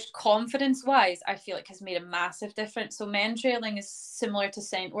 Which confidence wise I feel like has made a massive difference. So mantrailing is similar to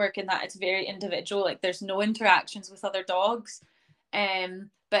scent work in that it's very individual, like there's no interactions with other dogs.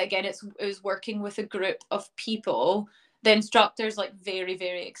 But again, it was working with a group of people. The instructor's like very,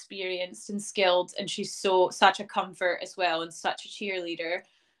 very experienced and skilled, and she's such a comfort as well, and such a cheerleader.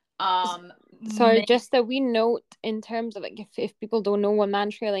 Sorry, just that we note, in terms of like, if people don't know what man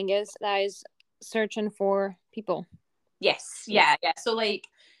trailing is, that is searching for people. Yes, yeah, yeah. So like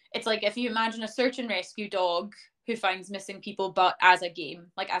it's like if you imagine a search and rescue dog who finds missing people, but as a game,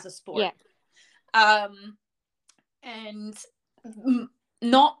 like as a sport. Yeah. And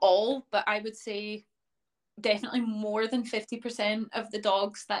not all, but I would say definitely more than 50% of the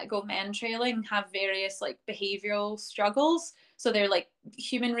dogs that go man trailing have various like behavioral struggles. So they're like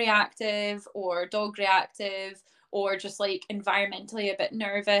human reactive or dog reactive, or just like environmentally a bit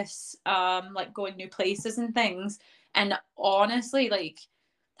nervous, like going new places and things. And honestly, like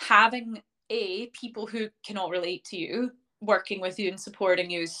having people who cannot relate to you, working with you and supporting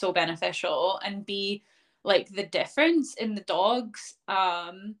you is so beneficial, and B, like the difference in the dogs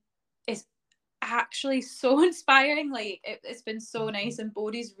is actually so inspiring. Like it's been so nice, and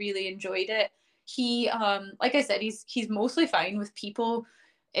Bodhi's really enjoyed it. He like I said, he's mostly fine with people.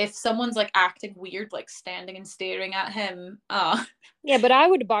 If someone's like acting weird, like standing and staring at him, Yeah, but I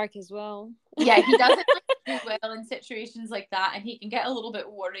would bark as well. yeah, he doesn't like do well in situations like that, and he can get a little bit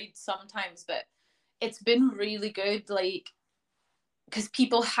worried sometimes, but it's been really good, like, because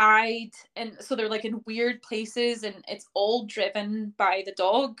people hide, and so they're like in weird places, and it's all driven by the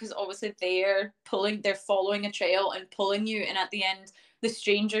dog, because obviously they're following a trail and pulling you, and at the end the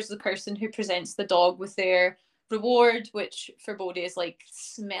stranger's the person who presents the dog with their reward, which for Bodhi is like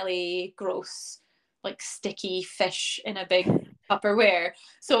smelly, gross, like sticky fish in a big Tupperware.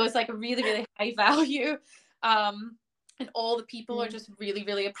 So it's like a really, really high value. And all the people are just really,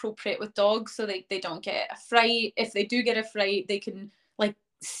 really appropriate with dogs, so they don't get a fright. If they do get a fright, they can like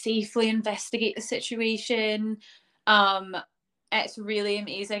safely investigate the situation. Um, it's really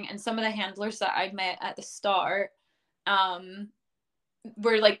amazing. And some of the handlers that I met at the start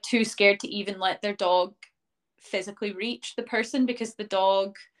were like too scared to even let their dog physically reach the person, because the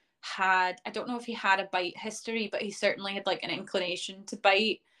dog had, I don't know if he had a bite history, but he certainly had like an inclination to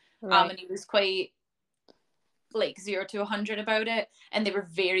bite. Right. And he was quite like 0 to 100 about it, and they were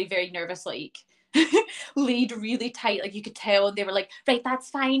very, very nervous, like lead really tight, like you could tell, and they were like, right, that's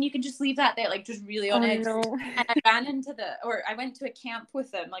fine, you can just leave that there, like just really on Oh edge. no. And I went to a camp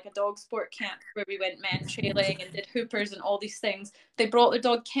with them, like a dog sport camp, where we went mantrailing and did hoopers and all these things. They brought the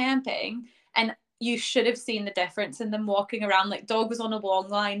dog camping, and you should have seen the difference in them walking around. Like, dog was on a long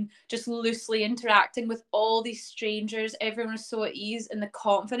line, just loosely interacting with all these strangers. Everyone was so at ease, and the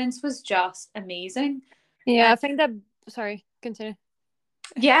confidence was just amazing. Yeah, And I think that. Sorry, continue.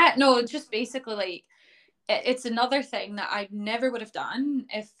 yeah, no, just basically like it's another thing that I never would have done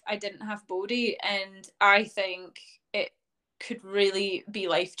if I didn't have Bodhi, and I think it could really be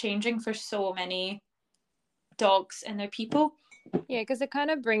life changing for so many dogs and their people. Yeah, because it kind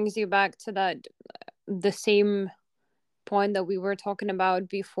of brings you back to that the same point that we were talking about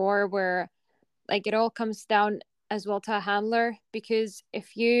before, where like it all comes down as well to a handler. Because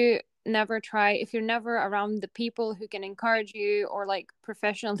if you're never around the people who can encourage you or like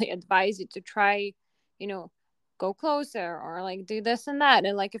professionally advise you to try, you know, go closer or like do this and that,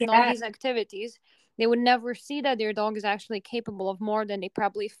 and like if not Yeah, these activities, they would never see that their dog is actually capable of more than they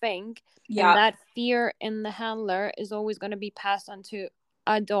probably think. And yeah, that fear in the handler is always going to be passed on to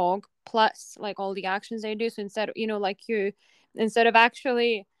a dog, plus like all the actions they do. So instead of, like instead of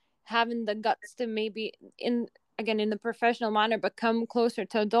actually having the guts to maybe in the professional manner but come closer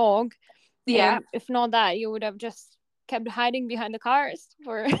to a dog, yeah, if not that, you would have just kept hiding behind the cars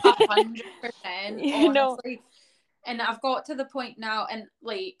for 100%, you know honestly. And I've got to the point now, and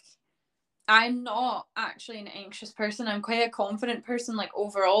like, I'm not actually an anxious person. I'm quite a confident person, like,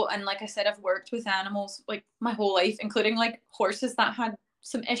 overall. And like I said, I've worked with animals like my whole life, including like horses that had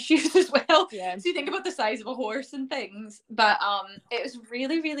some issues as well. yeah. So you think about the size of a horse and things. But it was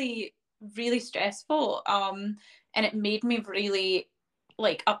really, really, really stressful. And it made me really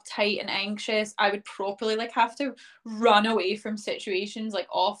like uptight and anxious. I would properly like have to run away from situations. Like,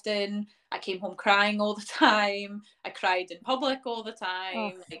 often I came home crying all the time. I cried in public all the Oh,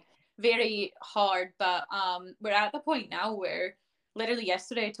 time. Like, very hard. But we're at the point now where literally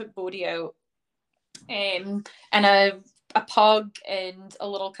yesterday I took Bodhi out, and a pug and a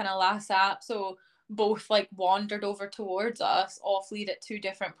little kind of lassat, so both like wandered over towards us off lead at two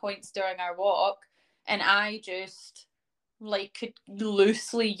different points during our walk, and I just like could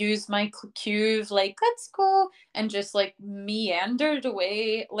loosely use my cue of like, let's go, and just like meandered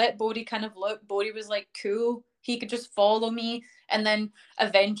away, let Bodhi kind of look. Bodhi was like cool, he could just follow me. And then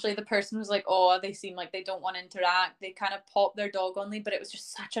eventually the person was like, oh, they seem like they don't want to interact, they kind of popped their dog on me, but it was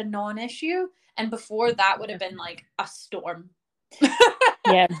just such a non-issue. And before that would have been like a storm.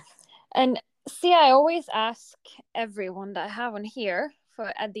 yeah. And see, I always ask everyone that I have on here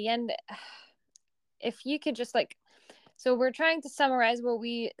for at the end, if you could just like, so we're trying to summarize what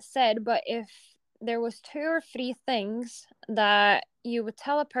we said, but if there was 2 or 3 things that you would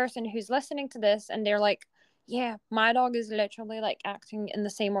tell a person who's listening to this and they're like, yeah, my dog is literally like acting in the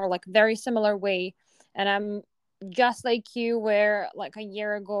same or like very similar way, and I'm just like you, where like a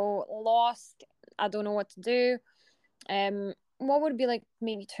year ago lost, I don't know what to do, what would be like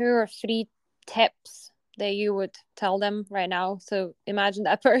maybe 2 or 3 tips that you would tell them right now? So imagine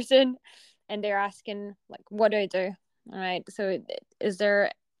that person and they're asking like, what do I do? All right, so is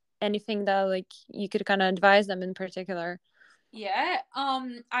there anything that like you could kind of advise them in particular? Yeah,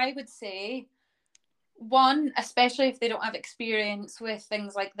 I would say one, especially if they don't have experience with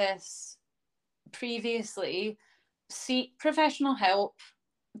things like this previously, seek professional help,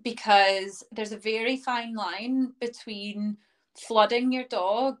 because there's a very fine line between flooding your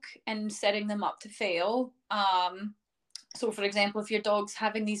dog and setting them up to fail. So, for example, if your dog's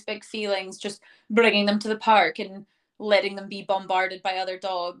having these big feelings, just bringing them to the park and letting them be bombarded by other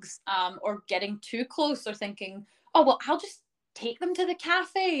dogs, or getting too close, or thinking, oh, well, I'll just take them to the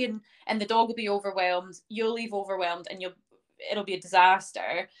cafe, and the dog will be overwhelmed, you'll leave overwhelmed, and it'll be a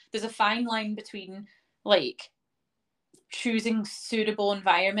disaster. There's a fine line between like choosing suitable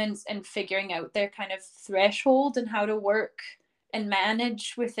environments and figuring out their kind of threshold and how to work and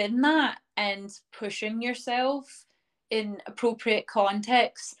manage within that, and pushing yourself in appropriate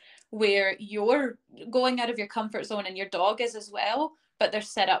contexts where you're going out of your comfort zone and your dog is as well, but they're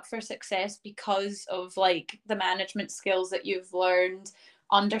set up for success because of like the management skills that you've learned,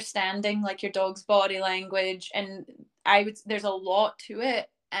 understanding like your dog's body language. And there's a lot to it.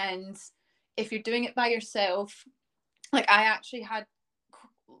 And if you're doing it by yourself, like I actually had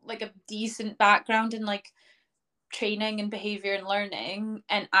like a decent background in like training and behavior and learning,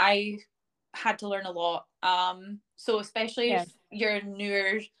 and I had to learn a lot. So especially Yeah. if you're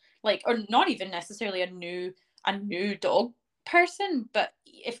newer, like, or not even necessarily a new dog person, but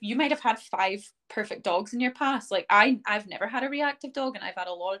if you might have had 5 perfect dogs in your past, like I've never had a reactive dog, and I've had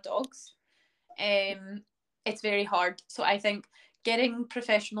a lot of dogs. It's very hard. So I think getting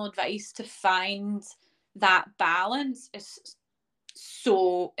professional advice to find that balance is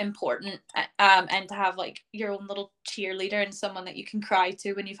so important, and to have like your own little cheerleader and someone that you can cry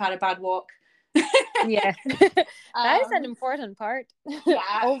to when you've had a bad walk. Yeah. That is an um important part. yeah,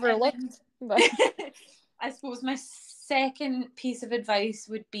 and then Overlooked. But I suppose my second piece of advice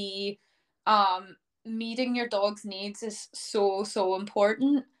would be, meeting your dog's needs is so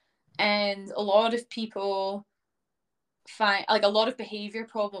important. And a lot of people find, like, a lot of behavior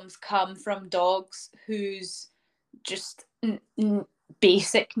problems come from dogs whose just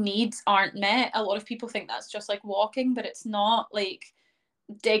basic needs aren't met. A lot of people think that's just like walking, but it's not. Like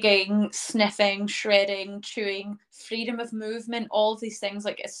digging, sniffing, shredding, chewing, freedom of movement, all of these things.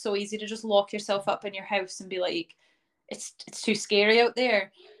 Like it's so easy to just lock yourself up in your house and be like, it's too scary out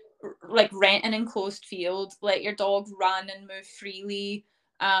there. Like rent an enclosed field, let your dog run and move freely.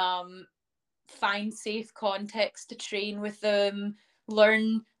 Find safe context to train with them,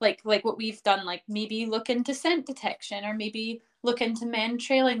 learn like what we've done, like maybe look into scent detection, or maybe look into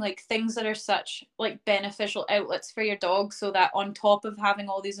mantrailing, like things that are such like beneficial outlets for your dog, so that on top of having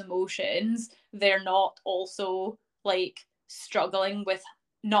all these emotions, they're not also like struggling with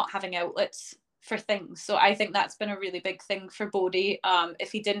not having outlets for things. So I think that's been a really big thing for Bodhi.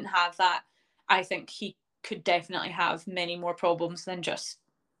 If he didn't have that, I think he could definitely have many more problems than just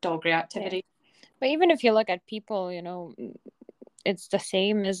dog yeah. reactivity. But even if you look at people, it's the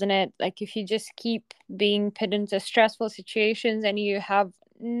same, isn't it? Like if you just keep being put into stressful situations and you have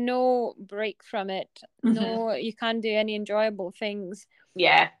no break from it, no, you can't do any enjoyable things.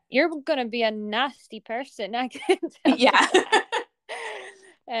 Yeah. You're gonna be a nasty person, I can tell you Yeah.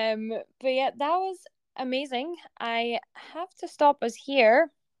 that. But yeah, that was amazing. I have to stop us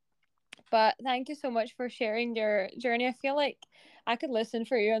here, but thank you so much for sharing your journey. I feel like I could listen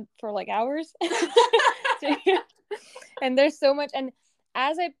for you for like hours. And there's so much. And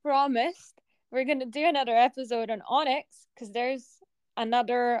as I promised, we're going to do another episode on Onyx, because there's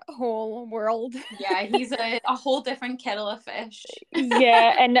another whole world. Yeah, he's a whole different kettle of fish.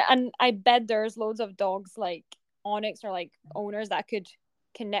 Yeah, and I bet there's loads of dogs like Onyx, or like owners that could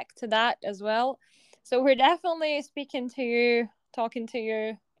connect to that as well. So we're definitely talking to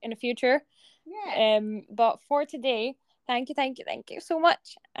you in the future. Yeah. But for today, thank you so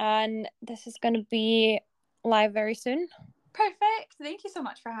much. And this is gonna be live very soon. Perfect. Thank you so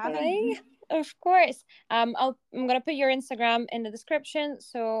much for having Right? me. Of course. I'm gonna put your Instagram in the description,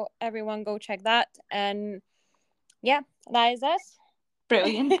 so everyone go check that. And yeah, that is us.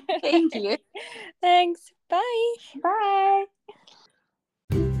 Brilliant. Thank you. Thanks. Bye. Bye.